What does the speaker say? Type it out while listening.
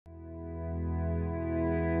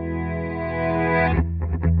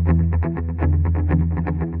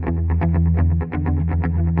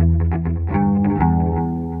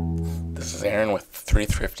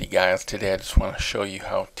Thrifty Guys. Today I just want to show you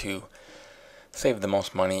how to save the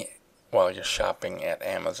most money while you're shopping at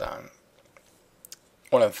Amazon.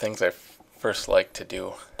 One of the things I first like to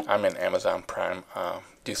do, I'm in Amazon Prime,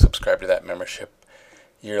 do subscribe to that membership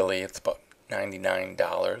yearly. It's about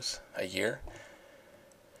 $99 a year.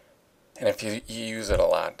 And if you use it a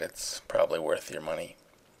lot, it's probably worth your money.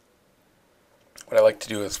 What I like to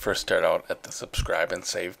do is first start out at the subscribe and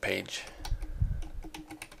save page.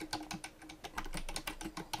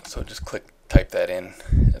 So just type that in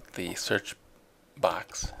at the search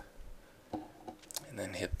box and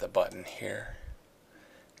then hit the button here.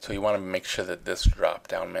 So you want to make sure that this drop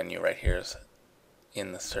down menu right here is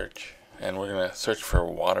in the search, and we're going to search for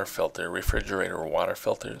water filter, refrigerator water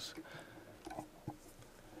filters.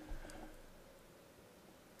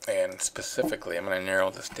 And specifically I'm going to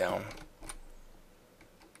narrow this down.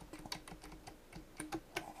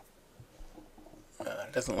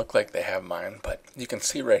 It doesn't look like they have mine, but you can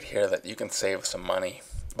see right here that you can save some money,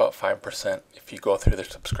 about 5%, if you go through the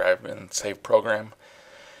subscribe and save program.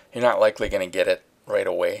 You're not likely going to get it right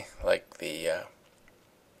away like the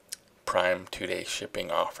Prime 2-day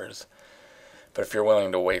shipping offers, but if you're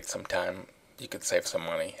willing to wait some time, you could save some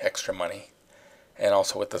money, extra money. And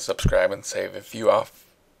also with the subscribe and save, if you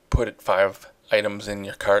put 5 items in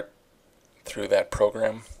your cart through that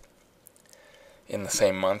program in the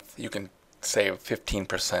same month, you can save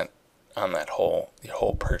 15% on that your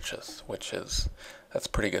whole purchase, that's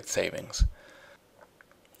pretty good savings.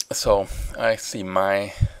 So I see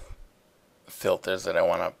my filters that I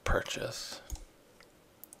want to purchase.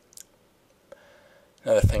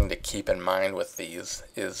 Another thing to keep in mind with these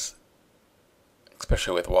is,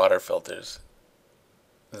 especially with water filters,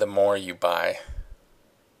 the more you buy,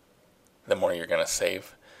 the more you're going to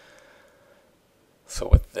save. So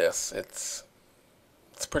with this, it's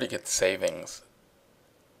pretty good savings.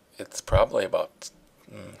 It's probably about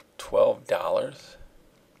 $12.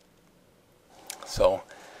 So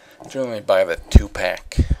I generally buy the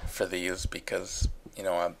 2-pack for these because,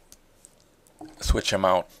 I switch them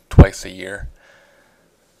out twice a year.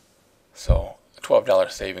 So $12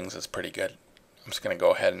 savings is pretty good. I'm just going to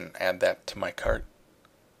go ahead and add that to my cart.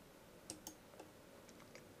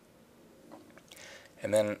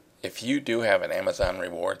 And then if you do have an Amazon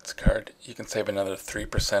Rewards card, you can save another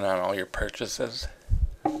 3% on all your purchases,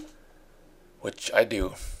 which I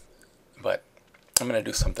do, but I'm going to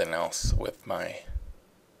do something else with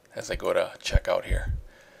as I go to checkout here.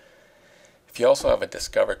 If you also have a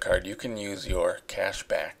Discover card, you can use your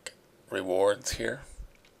cashback rewards here.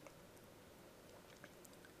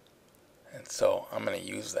 And so I'm going to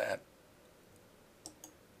use that.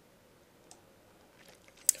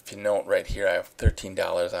 If you note right here, I have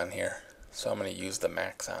 $13 on here, so I'm going to use the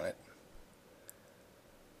max on it.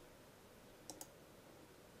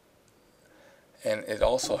 And it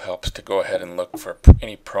also helps to go ahead and look for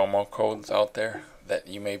any promo codes out there that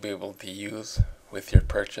you may be able to use with your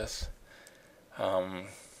purchase.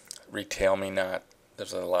 Retail Me Not.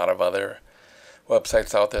 There's a lot of other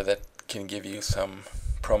websites out there that can give you some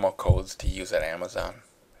promo codes to use at Amazon.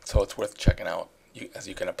 So it's worth checking out, as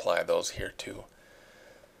you can apply those here too.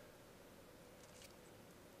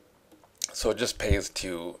 So it just pays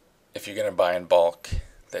to, if you're going to buy in bulk,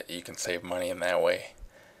 that you can save money in that way.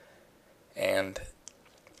 And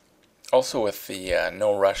also with the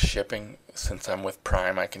no rush shipping, since I'm with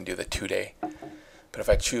Prime, I can do the 2-day. But if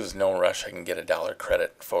I choose no rush, I can get $1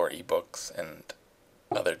 credit for ebooks and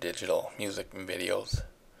other digital music and videos.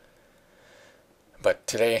 But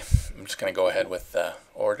today, I'm just going to go ahead with the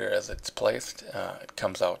order as it's placed. It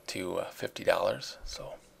comes out to $50,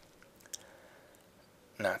 so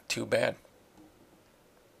not too bad.